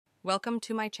Welcome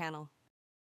to my channel.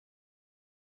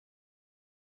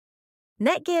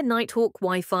 Netgear Nighthawk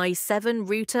WiFi 7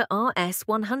 Router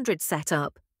RS100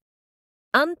 setup.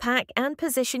 Unpack and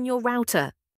position your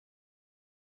router.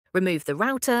 Remove the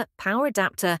router, power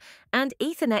adapter, and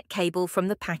Ethernet cable from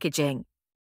the packaging.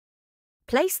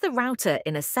 Place the router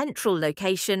in a central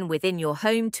location within your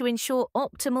home to ensure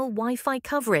optimal Wi-Fi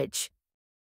coverage.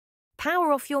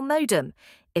 Power off your modem.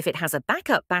 If it has a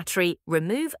backup battery,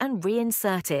 remove and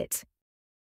reinsert it.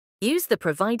 Use the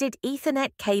provided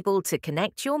Ethernet cable to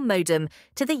connect your modem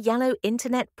to the yellow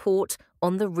Internet port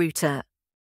on the router.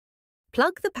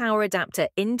 Plug the power adapter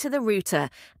into the router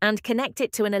and connect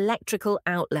it to an electrical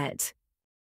outlet.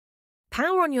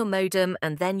 Power on your modem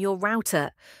and then your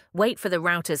router. Wait for the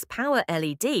router's power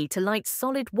LED to light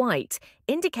solid white,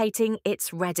 indicating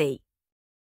it's ready.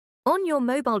 On your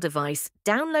mobile device,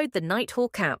 download the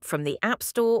Nighthawk app from the App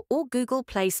Store or Google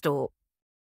Play Store.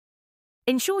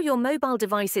 Ensure your mobile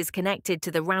device is connected to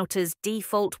the router's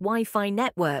default Wi-Fi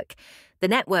network. The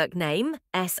network name,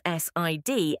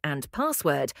 SSID, and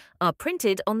password are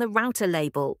printed on the router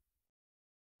label.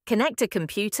 Connect a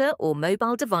computer or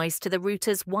mobile device to the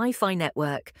router's Wi-Fi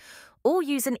network, or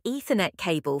use an Ethernet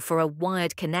cable for a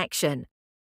wired connection.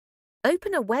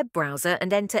 Open a web browser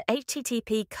and enter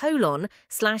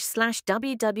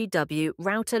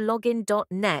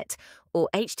http://www.routerlogin.net or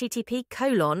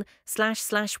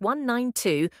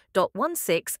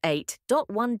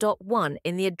http://192.168.1.1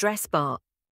 in the address bar.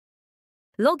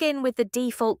 Log in with the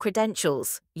default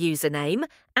credentials, username,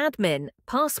 admin,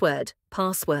 password.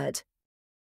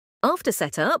 After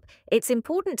setup, it's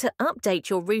important to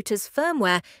update your router's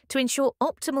firmware to ensure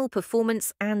optimal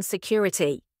performance and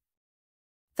security.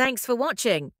 Thanks for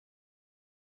watching.